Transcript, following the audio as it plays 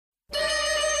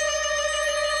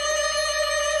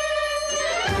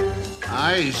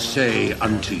I say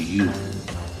unto you,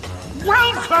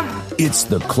 welcome! It's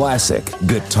the Classic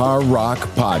Guitar Rock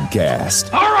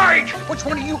Podcast. All right! Which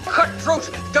one of you cutthroats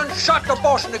done shot the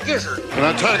boss in the gizzard? And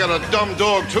I tell you, I got a dumb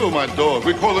dog, too, my dog.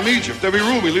 We call him Egypt. Every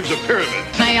room he leaves a pyramid.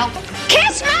 Fail.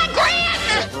 Kiss my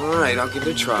grand! All right, I'll give it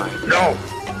a try. No.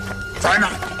 Try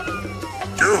not.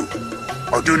 Do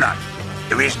or do not.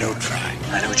 There is no try.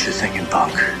 I know what you're thinking,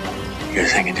 punk. You're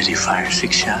thinking, did he fire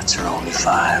 6 shots or only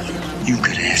 5? You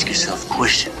could ask yourself a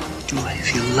question. Do I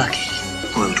feel lucky?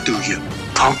 Well, do you,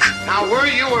 punk? Now, were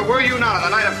you or were you not on the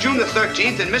night of June the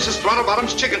 13th in Mrs.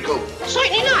 Throttlebottom's chicken coop?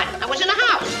 Certainly not. I was in the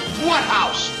house. What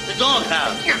house? The dog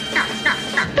house.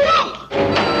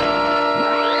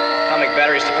 Atomic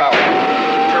batteries to power.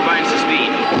 Turbines to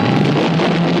speed.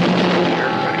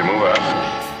 Ready to move out.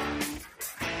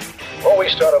 Before we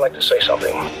start, I'd like to say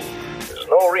something. There's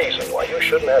no reason why you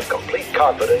shouldn't have complete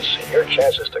confidence in your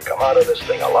chances to come out of this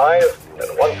thing alive and in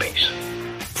one piece.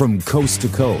 From coast to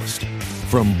coast,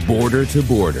 from border to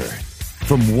border,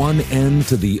 from one end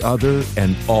to the other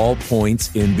and all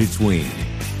points in between.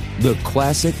 The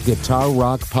Classic Guitar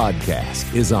Rock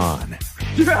Podcast is on.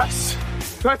 Yes!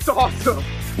 That's awesome!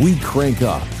 We crank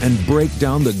up and break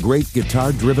down the great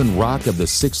guitar-driven rock of the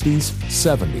 60s,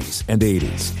 70s, and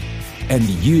 80s. And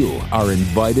you are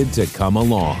invited to come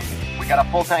along. We got a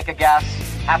full tank of gas,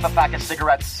 half a pack of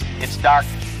cigarettes, it's dark,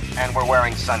 and we're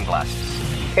wearing sunglasses.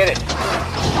 Hit it.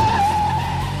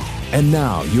 And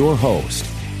now, your host,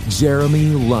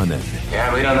 Jeremy Lunnan.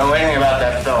 Yeah, we don't know anything about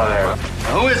that fella there.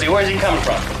 Who is he? Where's he coming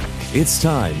from? It's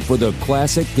time for the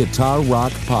Classic Guitar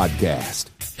Rock Podcast.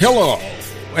 Hello,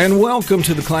 and welcome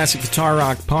to the Classic Guitar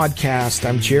Rock Podcast.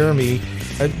 I'm Jeremy,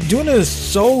 doing a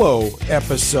solo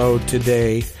episode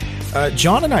today.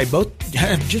 John and I both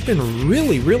have just been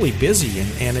really busy,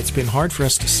 and it's been hard for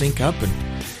us to sync up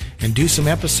and do some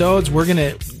episodes. We're going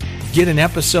to get an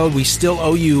episode. We still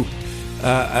owe you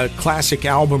a classic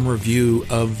album review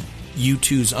of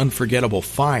U2's Unforgettable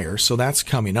Fire, so that's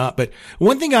coming up. But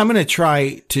one thing I'm going to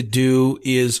try to do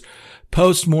is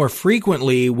post more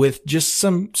frequently with just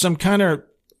some kind of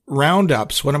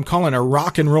roundups, what I'm calling a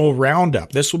rock and roll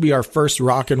roundup. This will be our first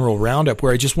rock and roll roundup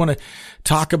where I just want to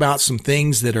talk about some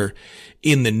things that are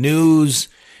in the news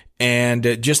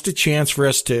and just a chance for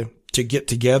us to get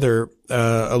together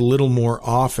a little more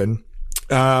often.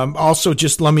 Also,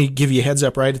 just let me give you a heads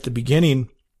up right at the beginning.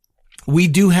 We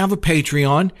do have a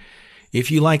Patreon.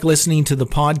 If you like listening to the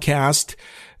podcast,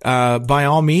 by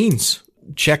all means,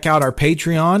 check out our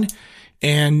Patreon.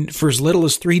 And for as little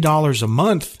as $3 a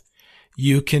month,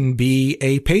 you can be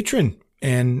a patron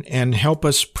and help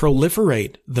us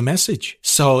proliferate the message.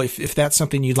 So if that's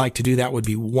something you'd like to do, that would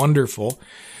be wonderful.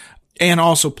 And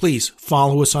also, please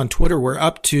follow us on Twitter. We're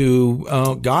up to,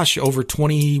 over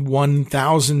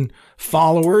 21,000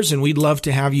 followers, and we'd love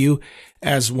to have you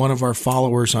as one of our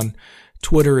followers on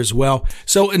Twitter as well.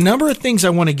 So a number of things I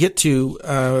want to get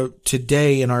to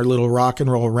today in our little rock and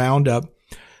roll roundup.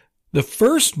 The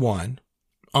first one,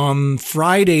 on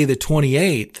Friday the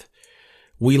 28th,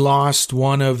 we lost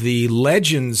one of the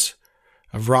legends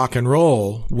of rock and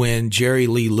roll when Jerry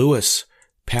Lee Lewis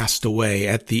passed away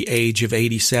at the age of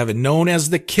 87. Known as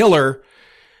the Killer,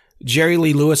 Jerry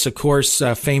Lee Lewis, of course,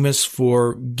 famous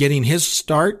for getting his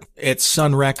start at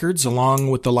Sun Records,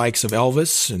 along with the likes of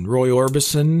Elvis and Roy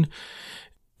Orbison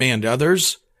and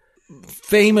others.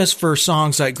 Famous for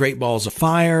songs like Great Balls of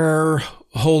Fire,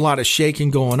 a whole lot of shaking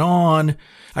going on.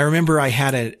 I remember I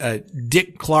had a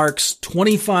Dick Clark's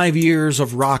 25 Years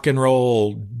of Rock and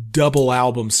Roll double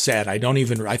album set. I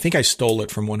think I stole it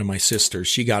from one of my sisters.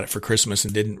 She got it for Christmas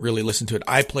and didn't really listen to it.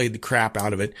 I played the crap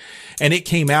out of it. And it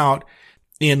came out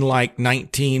in like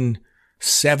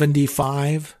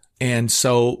 1975. And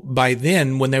so by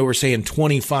then, when they were saying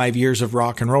 25 years of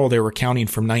rock and roll, they were counting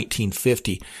from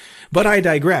 1950. But I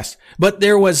digress. But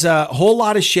there was a whole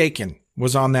lot of shaking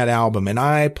was on that album, and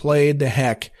I played the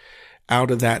heck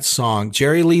out of that song.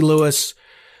 Jerry Lee Lewis,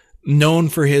 known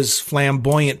for his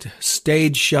flamboyant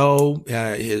stage show.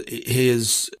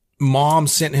 His mom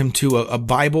sent him to a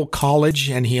Bible college,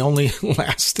 and he only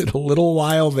lasted a little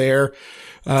while there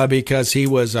because he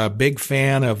was a big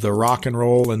fan of the rock and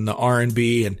roll and the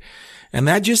R&B, and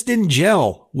that just didn't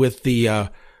gel with the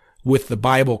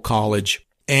Bible college.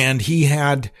 And he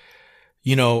had,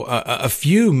 a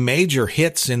few major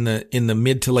hits in the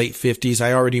mid to late 50s.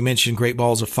 I already mentioned Great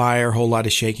Balls of Fire, whole lot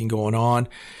of shaking going on,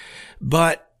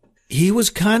 but he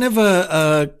was kind of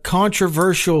a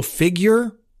controversial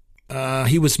figure.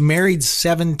 He was married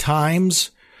 7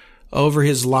 times over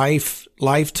his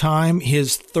lifetime.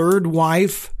 His third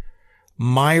wife,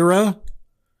 Myra,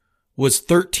 was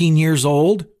 13 years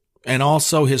old and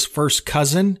also his first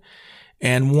cousin.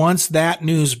 And once that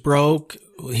news broke,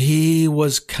 he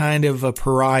was kind of a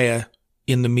pariah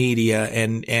in the media,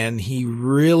 and he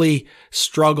really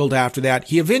struggled after that.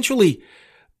 He eventually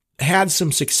had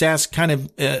some success kind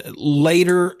of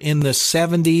later in the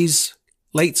 70s,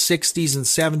 late 60s and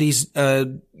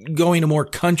 70s, going a more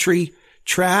country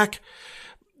track.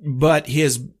 But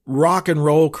his rock and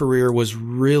roll career was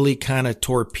really kind of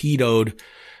torpedoed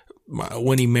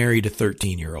when he married a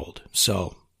 13-year-old.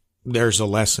 So there's a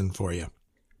lesson for you.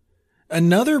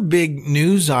 Another big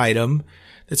news item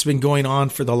that's been going on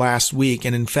for the last week,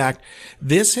 and in fact,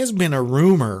 this has been a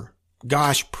rumor,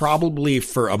 probably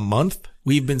for a month.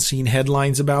 We've been seeing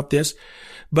headlines about this,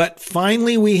 but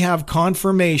finally we have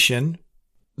confirmation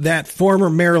that former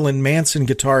Marilyn Manson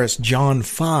guitarist John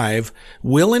Five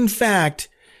will in fact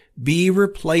be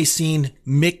replacing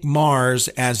Mick Mars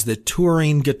as the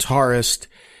touring guitarist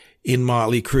in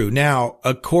Motley Crue. Now,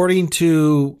 according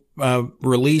to a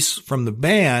release from the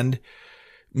band,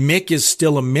 Mick is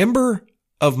still a member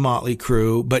of Motley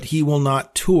Crue, but he will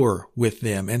not tour with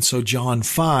them. And so John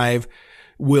Five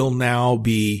will now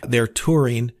be their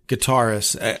touring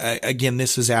guitarist. Again,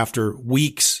 this is after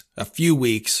a few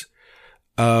weeks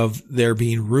of there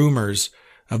being rumors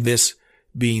of this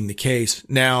being the case.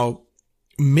 Now,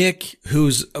 Mick,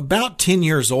 who's about 10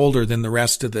 years older than the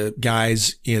rest of the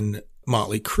guys in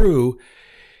Motley Crue,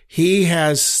 he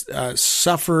has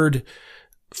suffered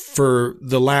for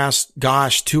the last,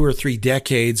 2 or 3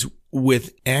 decades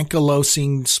with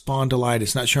ankylosing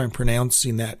spondylitis. Not sure I'm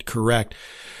pronouncing that correct,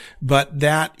 but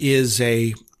that is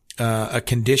a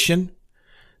condition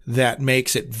that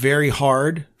makes it very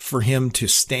hard for him to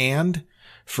stand,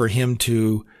 for him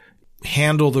to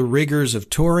handle the rigors of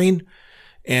touring.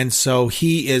 And so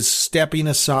he is stepping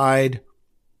aside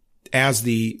as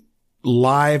the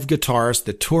live guitarist,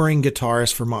 the touring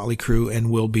guitarist for Motley Crue,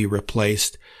 and will be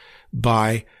replaced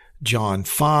by John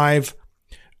Five.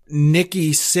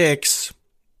 Nikki Sixx,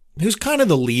 who's kind of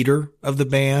the leader of the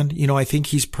band, I think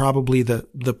he's probably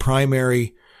the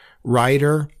primary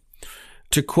writer.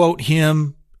 To quote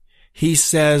him, he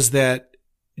says that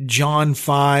John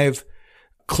Five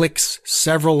clicks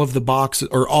several of the boxes,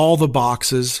 or all the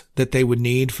boxes that they would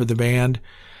need for the band.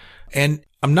 And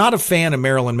I'm not a fan of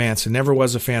Marilyn Manson, never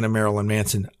was a fan of Marilyn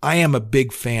Manson. I am a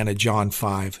big fan of John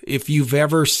Five. If you've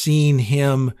ever seen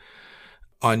him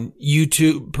on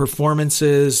YouTube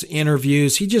performances,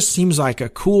 interviews, he just seems like a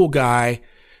cool guy,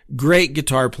 great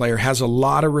guitar player, has a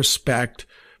lot of respect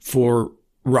for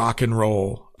rock and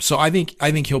roll. So I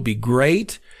think he'll be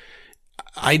great.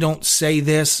 I don't say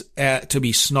this to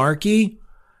be snarky.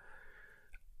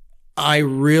 I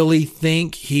really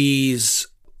think he's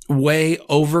way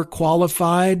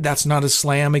overqualified. That's not a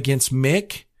slam against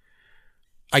Mick.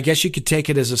 I guess you could take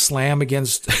it as a slam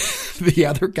against the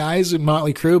other guys in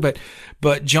Motley Crue,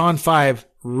 but John Five,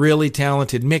 really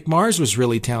talented. Mick Mars was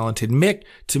really talented. Mick,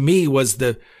 to me, was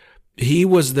the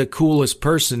coolest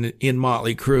person in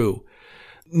Motley Crue.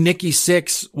 Nikki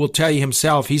Sixx will tell you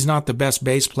himself, he's not the best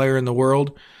bass player in the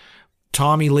world.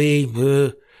 Tommy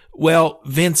Lee, well,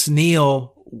 Vince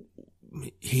Neil,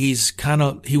 he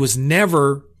was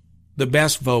never the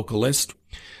best vocalist,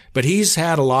 but he's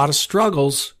had a lot of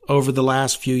struggles over the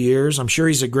last few years. I'm sure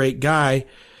he's a great guy,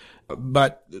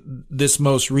 but this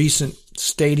most recent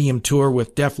stadium tour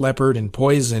with Def Leppard and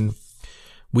Poison,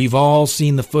 we've all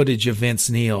seen the footage of Vince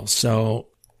Neil. So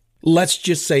let's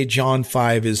just say John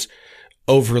Five is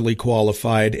overly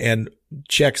qualified and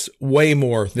checks way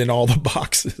more than all the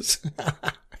boxes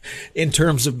in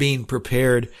terms of being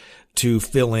prepared to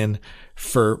fill in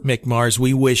for Mick Mars.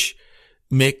 We wish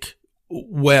Mick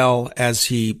well as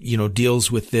he,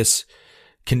 deals with this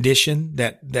condition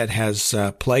that has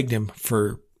plagued him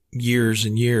for years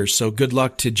and years. So good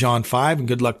luck to John Five and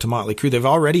good luck to Motley Crue. They've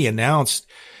already announced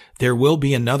there will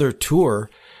be another tour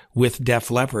with Def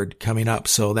Leppard coming up,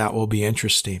 so that will be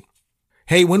interesting.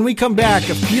 Hey, when we come back,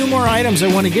 a few more items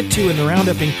I want to get to in the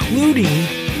roundup, including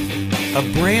a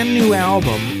brand new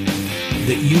album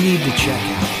that you need to check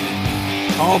out.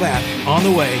 All that on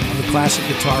the way on the Classic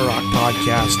Guitar Rock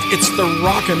Podcast. It's the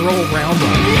Rock and Roll Roundup.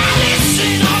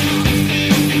 Listen up.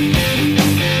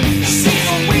 See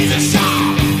the way the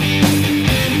song.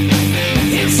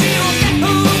 If she don't get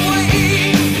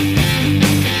away,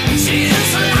 she is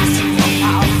the last to come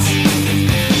out.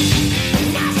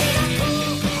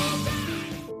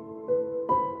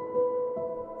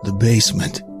 The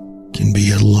basement can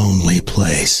be a lonely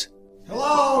place.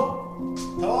 Hello?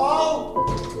 Hello?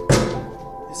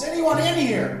 Is anyone in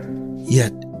here?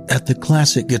 Yet, at the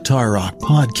Classic Guitar Rock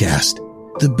Podcast,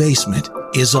 the basement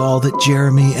is all that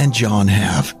Jeremy and John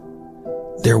have.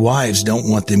 Their wives don't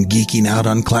want them geeking out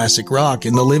on classic rock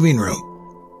in the living room.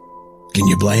 Can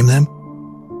you blame them?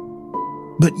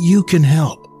 But you can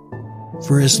help.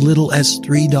 For as little as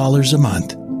 $3 a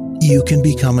month, you can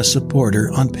become a supporter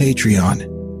on Patreon.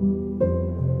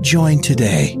 Join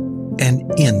today and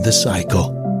end the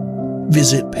cycle.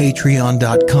 Visit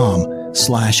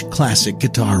patreon.com/classic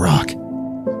guitar rock.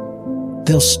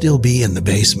 They'll still be in the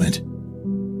basement,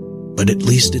 but at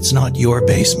least it's not your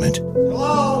basement.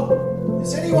 Hello?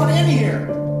 Is anyone in here?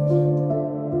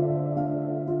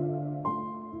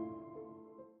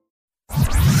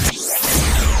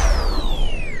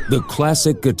 The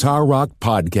Classic Guitar Rock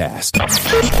Podcast.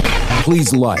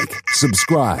 Please like,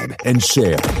 subscribe, and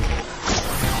share.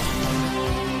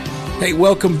 Hey,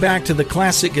 welcome back to the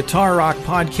Classic Guitar Rock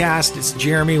Podcast. It's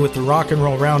Jeremy with the Rock and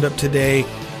Roll Roundup today.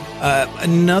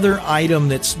 Another item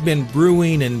that's been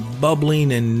brewing and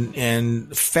bubbling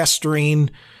and festering,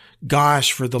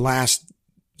 gosh, for the last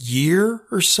year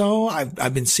or so.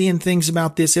 I've been seeing things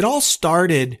about this. It all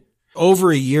started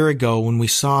over a year ago when we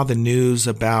saw the news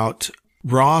about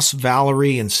Ross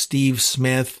Valory and Steve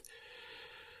Smith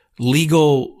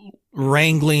legal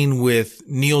wrangling with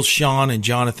Neil Schon and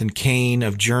Jonathan Cain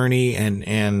of Journey,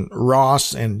 and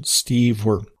Ross and Steve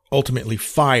were ultimately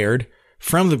fired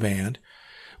from the band.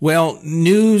 Well,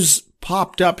 news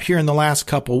popped up here in the last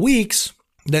couple weeks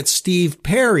that Steve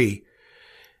Perry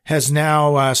has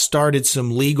now started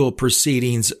some legal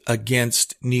proceedings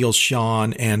against Neil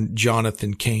Schon and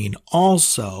Jonathan Cain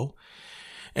also.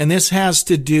 And this has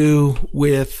to do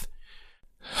with,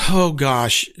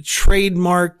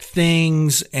 trademark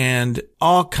things and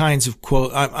all kinds of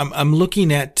quote. I'm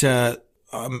looking at,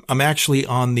 I'm actually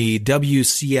on the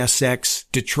WCSX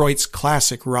Detroit's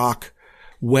Classic Rock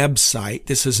website.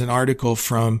 This is an article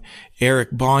from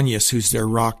Eric Bonyas, who's their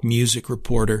rock music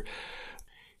reporter.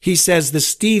 He says the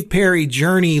Steve Perry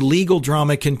Journey legal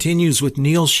drama continues with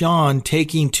Neil Schon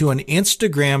taking to an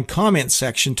Instagram comment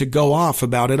section to go off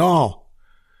about it all.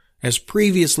 As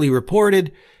previously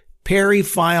reported, Perry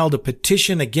filed a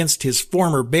petition against his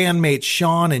former bandmates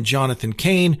Schon and Jonathan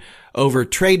Cain over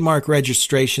trademark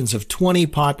registrations of 20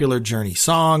 popular Journey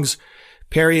songs.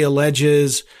 Perry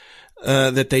alleges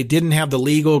that they didn't have the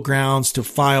legal grounds to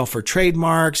file for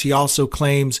trademarks. He also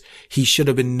claims he should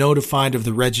have been notified of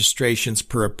the registrations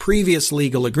per a previous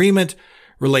legal agreement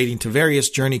relating to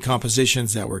various Journey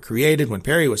compositions that were created when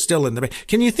Perry was still in the band.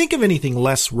 Can you think of anything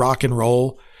less rock and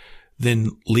roll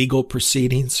than legal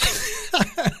proceedings?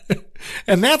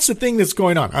 And that's the thing that's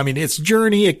going on. I mean, it's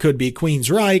Journey. It could be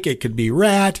Queensryche. It could be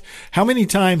Rat. How many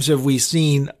times have we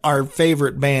seen our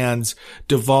favorite bands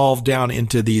devolve down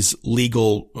into these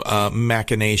legal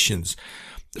machinations?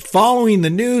 Following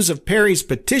the news of Perry's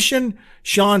petition,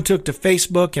 Schon took to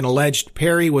Facebook and alleged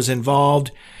Perry was involved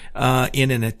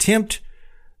in an attempted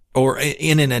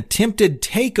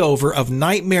takeover of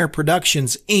Nightmare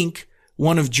Productions, Inc.,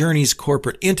 one of Journey's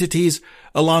corporate entities,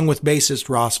 along with bassist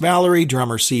Ross Valory,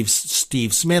 drummer Steve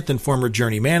Smith, and former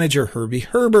Journey manager Herbie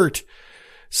Herbert.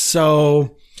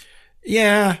 So,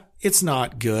 yeah, it's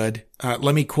not good.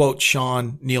 Let me quote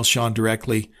Neil Schon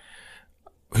directly,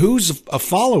 who's a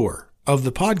follower of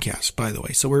the podcast, by the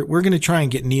way. So we're going to try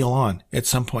and get Neil on at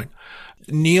some point.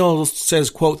 Neil says,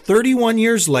 quote, 31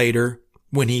 years later,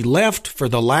 when he left for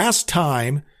the last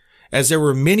time, as there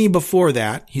were many before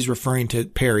that, he's referring to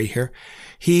Perry here,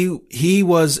 he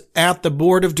was at the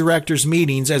board of directors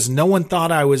meetings as no one thought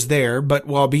I was there, but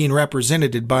while being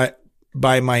represented by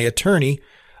my attorney,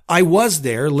 I was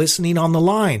there listening on the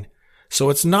line. So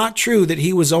it's not true that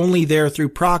he was only there through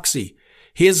proxy.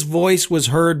 His voice was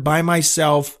heard by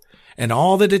myself and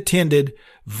all that attended,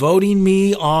 voting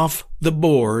me off the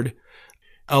board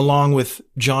along with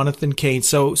Jonathan Cain.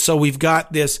 So we've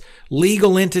got this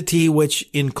legal entity, which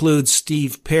includes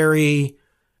Steve Perry,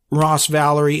 Ross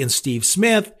Valory, and Steve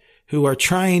Smith, who are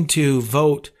trying to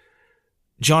vote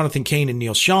Jonathan Cain and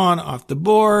Neil Schon off the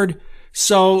board.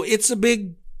 So it's a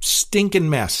big stinking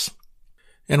mess.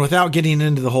 And without getting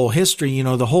into the whole history,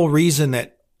 the whole reason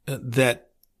that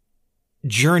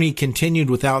Journey continued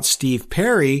without Steve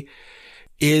Perry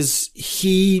is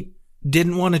he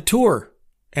didn't want to tour.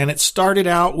 And it started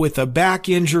out with a back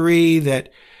injury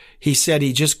that he said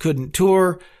he just couldn't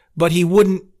tour, but he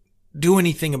wouldn't do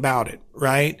anything about it,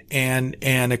 right? And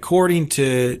according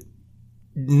to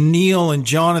Neil and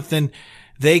Jonathan,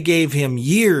 they gave him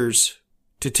years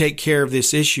to take care of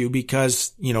this issue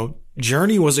because,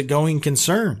 Journey was a going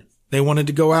concern. They wanted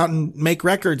to go out and make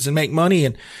records and make money,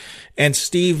 and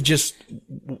Steve just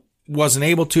wasn't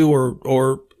able to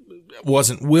or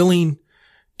wasn't willing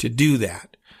to do that.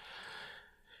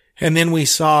 And then we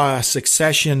saw a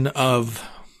succession of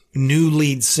new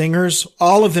lead singers,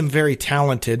 all of them very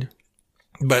talented.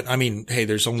 But I mean, hey,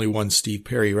 there's only one Steve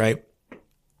Perry, right?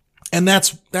 And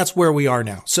that's where we are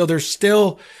now. So there's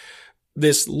still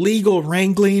this legal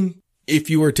wrangling. If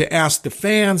you were to ask the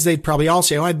fans, they'd probably all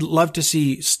say, I'd love to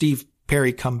see Steve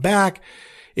Perry come back.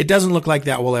 It doesn't look like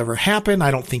that will ever happen.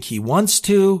 I don't think he wants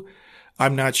to.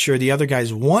 I'm not sure the other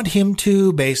guys want him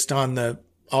to based on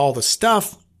all the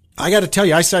stuff. I got to tell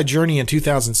you, I saw Journey in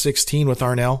 2016 with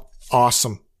Arnell.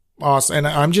 Awesome. And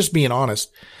I'm just being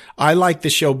honest. I liked the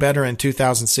show better in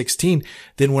 2016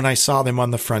 than when I saw them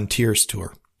on the Frontiers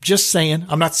tour. Just saying.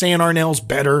 I'm not saying Arnell's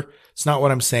better. It's not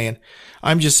what I'm saying.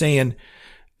 I'm just saying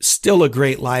still a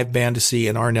great live band to see,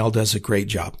 and Arnell does a great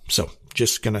job. So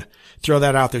just going to throw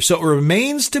that out there. So it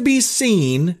remains to be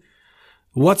seen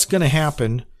what's going to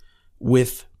happen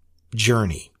with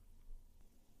Journey.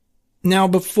 Now,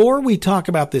 before we talk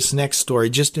about this next story,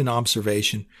 just an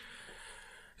observation.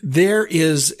 There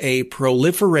is a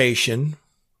proliferation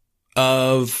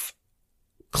of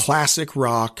classic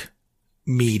rock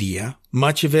media,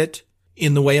 much of it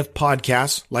in the way of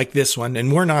podcasts like this one.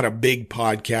 And we're not a big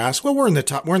podcast. Well, we're in the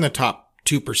top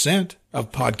 2%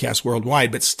 of podcasts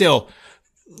worldwide, but still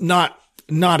not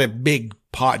a big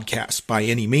podcast by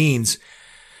any means.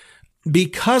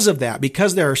 Because of that,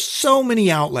 because there are so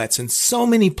many outlets and so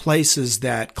many places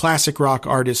that classic rock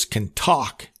artists can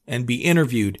talk and be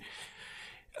interviewed,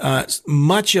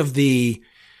 much of the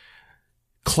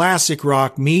classic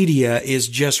rock media is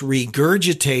just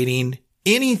regurgitating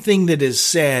anything that is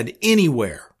said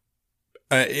anywhere.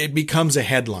 It becomes a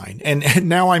headline. And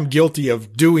now I'm guilty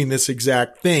of doing this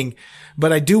exact thing,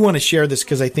 but I do want to share this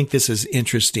because I think this is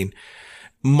interesting.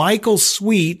 Michael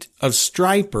Sweet of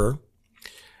Stryper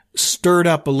stirred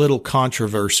up a little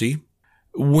controversy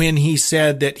when he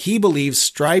said that he believes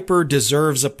Stryper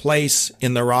deserves a place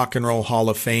in the Rock and Roll Hall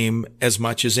of Fame as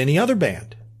much as any other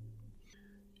band.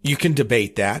 You can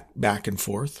debate that back and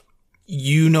forth.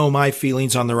 You know my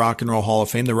feelings on the Rock and Roll Hall of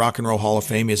Fame. The Rock and Roll Hall of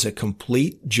Fame is a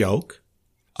complete joke.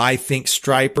 I think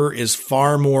Stryper is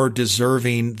far more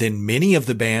deserving than many of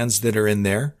the bands that are in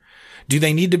there. Do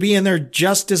they need to be in there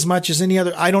just as much as any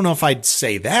other? I don't know if I'd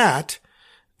say that.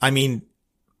 I mean,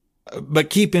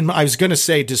 but I was going to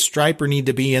say, does Stryper need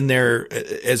to be in there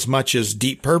as much as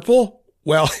Deep Purple?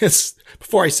 Well,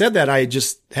 before I said that, I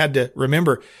just had to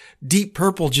remember Deep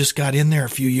Purple just got in there a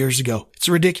few years ago. It's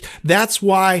ridiculous. That's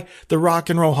why the Rock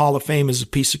and Roll Hall of Fame is a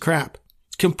piece of crap.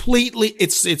 Completely.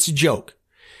 It's a joke.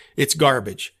 It's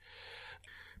garbage.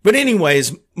 But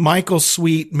anyways, Michael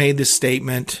Sweet made this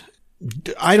statement.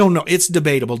 I don't know. It's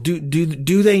debatable. Do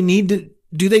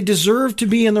they deserve to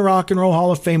be in the Rock and Roll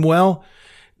Hall of Fame? Well,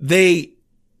 they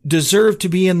deserve to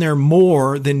be in there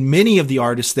more than many of the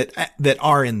artists that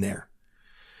are in there.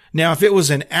 Now, if it was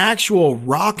an actual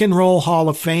Rock and Roll Hall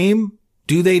of Fame,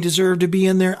 do they deserve to be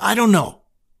in there? I don't know.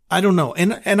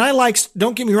 And I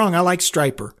don't get me wrong, I like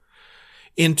Stryper.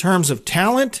 In terms of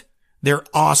talent, they're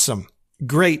awesome.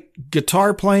 Great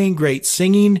guitar playing, great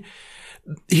singing.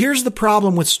 Here's the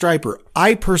problem with Stryper.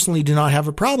 I personally do not have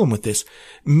a problem with this.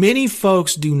 Many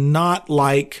folks do not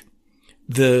like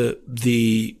the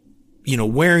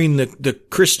wearing the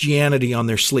Christianity on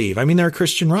their sleeve. I mean, they're a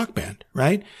Christian rock band,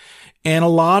 right? And a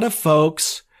lot of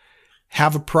folks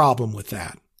have a problem with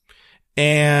that.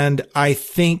 And I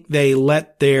think they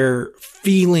let their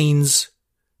feelings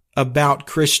about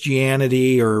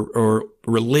Christianity or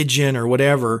religion or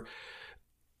whatever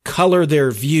color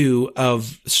their view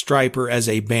of Stryper as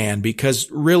a band, because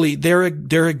really they're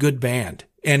a good band.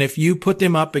 And if you put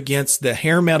them up against the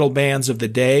hair metal bands of the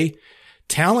day,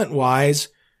 talent wise,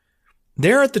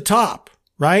 they're at the top,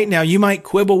 right? Now you might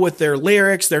quibble with their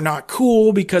lyrics. They're not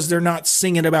cool because they're not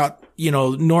singing about,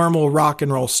 normal rock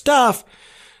and roll stuff.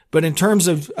 But in terms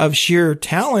of sheer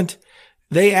talent,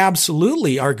 they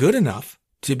absolutely are good enough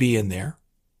to be in there.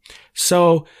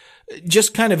 So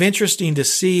just kind of interesting to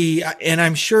see. And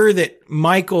I'm sure that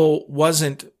Michael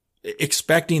wasn't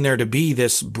expecting there to be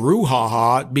this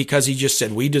brouhaha because he just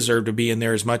said, we deserve to be in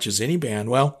there as much as any band.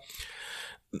 Well,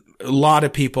 a lot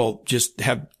of people just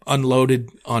have unloaded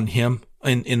on him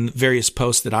in various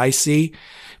posts that I see.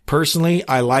 Personally,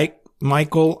 I like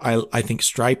Michael. I think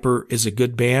Stryper is a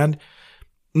good band.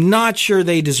 Not sure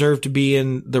they deserve to be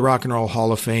in the Rock and Roll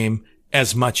Hall of Fame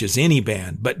as much as any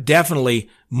band, but definitely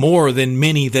more than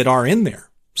many that are in there.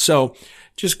 So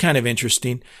just kind of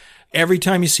interesting. Every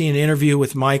time you see an interview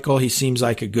with Michael, he seems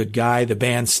like a good guy. The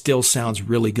band still sounds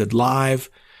really good live.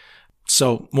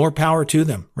 So more power to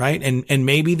them, right? And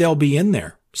maybe they'll be in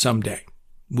there someday.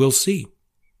 We'll see.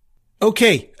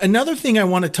 Okay. Another thing I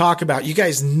want to talk about. You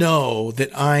guys know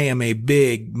that I am a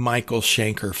big Michael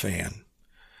Schenker fan.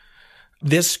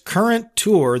 This current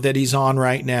tour that he's on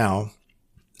right now,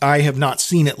 I have not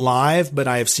seen it live, but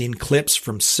I have seen clips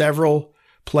from several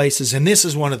places. And this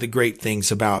is one of the great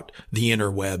things about the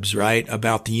interwebs, right?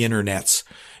 About the internets.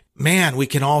 Man, we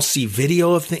can all see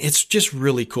video of things. It's just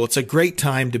really cool. It's a great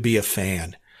time to be a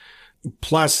fan.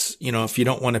 Plus, if you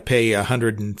don't want to pay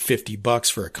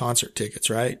 $150 for a concert tickets,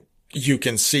 right? You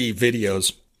can see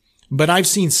videos. But I've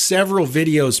seen several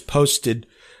videos posted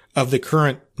of the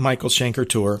current Michael Schenker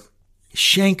tour.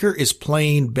 Schenker is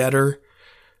playing better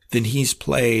than he's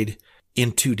played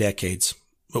in 2 decades.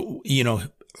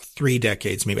 3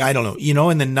 decades, maybe. I don't know.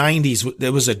 In the 90s,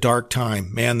 there was a dark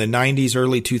time, man. The 90s,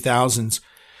 early 2000s,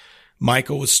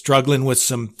 Michael was struggling with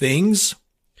some things.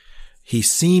 He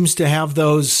seems to have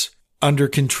those under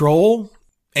control,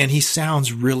 and he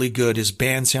sounds really good. His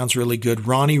band sounds really good.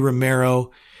 Ronnie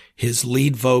Romero, his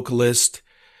lead vocalist,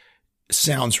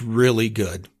 sounds really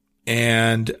good.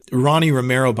 And Ronnie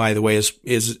Romero, by the way,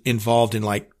 is involved in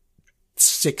like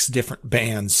 6 different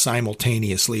bands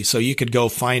simultaneously. So you could go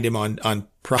find him on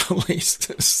probably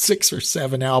 6 or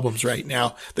 7 albums right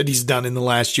now that he's done in the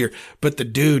last year. But the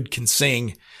dude can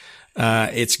sing.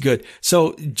 It's good.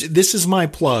 So this is my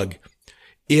plug.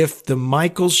 If the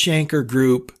Michael Schenker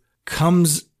group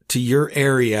comes to your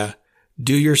area,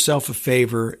 do yourself a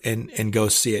favor and go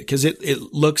see it. Cause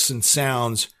it looks and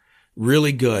sounds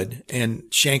really good. And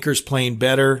Schenker's playing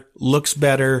better, looks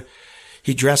better.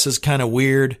 He dresses kind of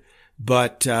weird,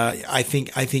 but, I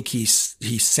think he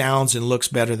sounds and looks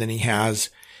better than he has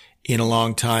in a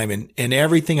long time. And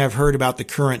everything I've heard about the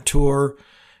current tour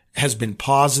has been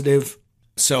positive.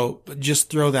 So just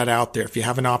throw that out there. If you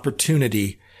have an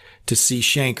opportunity to see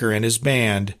Schenker and his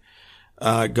band,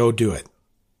 go do it.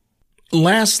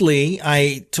 Lastly,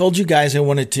 I told you guys I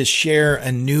wanted to share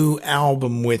a new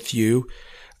album with you.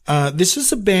 This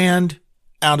is a band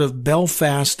out of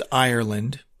Belfast,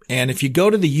 Ireland. And if you go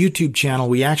to the YouTube channel,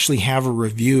 we actually have a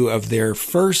review of their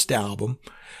first album.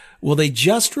 Well, they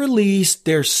just released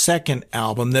their second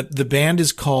album. The band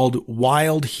is called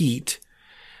Wild Heat.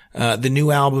 The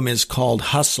new album is called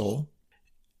Hustle.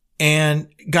 And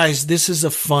guys, this is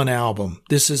a fun album.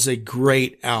 This is a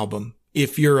great album.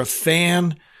 If you're a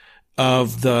fan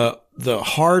of the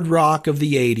hard rock of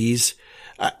the 80s,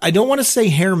 I don't want to say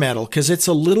hair metal because it's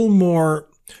a little more,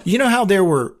 how there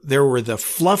were the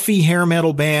fluffy hair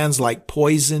metal bands like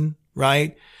Poison,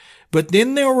 right? But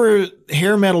then there were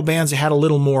hair metal bands that had a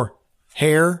little more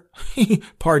hair,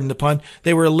 pardon the pun.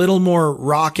 They were a little more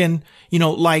rockin',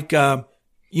 like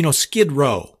Skid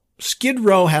Row. Skid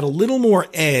Row had a little more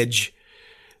edge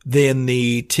than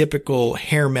the typical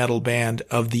hair metal band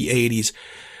of the 80s.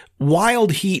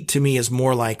 Wild Heat to me is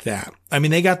more like that. I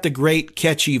mean, they got the great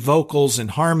catchy vocals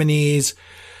and harmonies,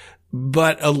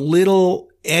 but a little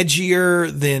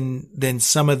edgier than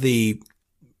some of the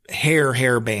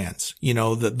hair bands,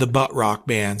 the butt rock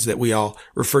bands that we all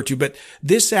refer to. But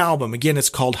this album, again, it's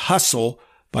called Hustle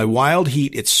by Wild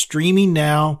Heat. It's streaming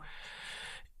now.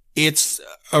 It's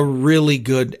a really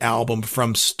good album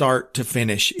from start to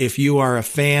finish. If you are a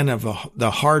fan of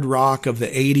the hard rock of the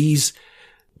 80s,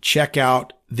 check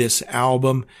out this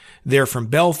album. They're from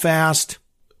Belfast.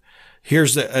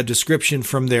 Here's a description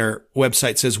from their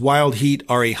website. It says, Wild Heat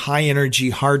are a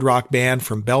high-energy hard rock band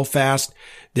from Belfast.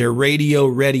 Their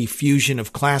radio-ready fusion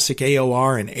of classic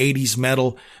AOR and 80s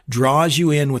metal draws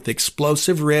you in with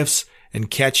explosive riffs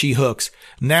and catchy hooks.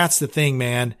 And that's the thing,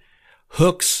 man.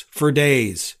 Hooks for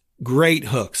days. Great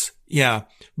hooks. Yeah.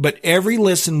 But every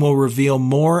listen will reveal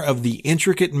more of the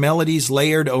intricate melodies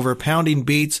layered over pounding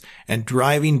beats and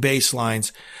driving bass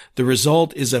lines. The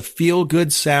result is a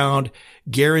feel-good sound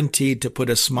guaranteed to put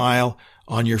a smile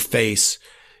on your face.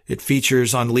 It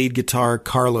features on lead guitar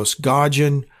Carlos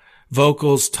Gaugin,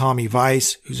 vocals Tommy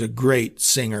Weiss, who's a great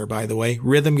singer, by the way,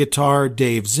 rhythm guitar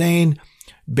Dave Zane,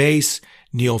 bass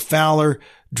Neil Fowler,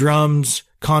 drums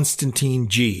Constantine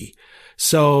G.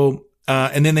 So,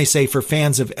 and then they say for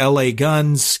fans of LA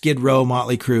Guns, Skid Row,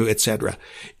 Motley Crue, etc.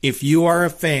 If you are a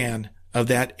fan of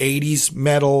that 80s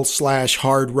metal /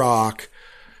 hard rock,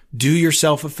 do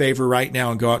yourself a favor right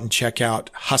now and go out and check out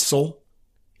Hustle.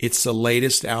 It's the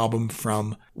latest album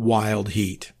from Wild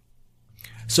Heat.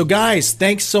 So guys,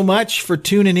 thanks so much for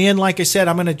tuning in. Like I said,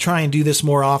 I'm going to try and do this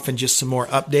more often, just some more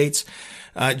updates.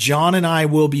 John and I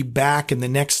will be back in the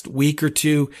next week or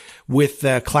two with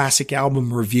the classic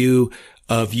album review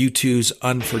of U2's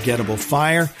Unforgettable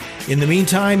Fire. In the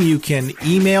meantime, you can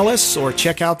email us or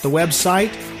check out the website,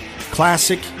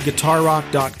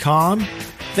 classicguitarrock.com.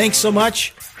 Thanks so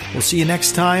much. We'll see you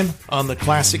next time on the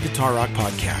Classic Guitar Rock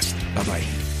Podcast. Bye-bye.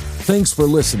 Thanks for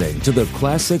listening to the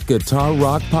Classic Guitar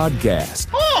Rock Podcast.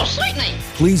 Oh, sweet name.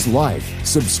 Please like,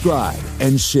 subscribe,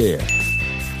 and share.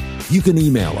 You can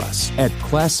email us at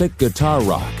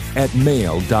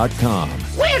classicguitarrock@mail.com.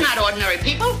 We're not ordinary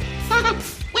people.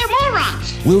 We're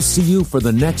morons. We'll see you for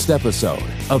the next episode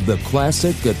of the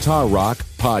Classic Guitar Rock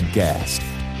Podcast.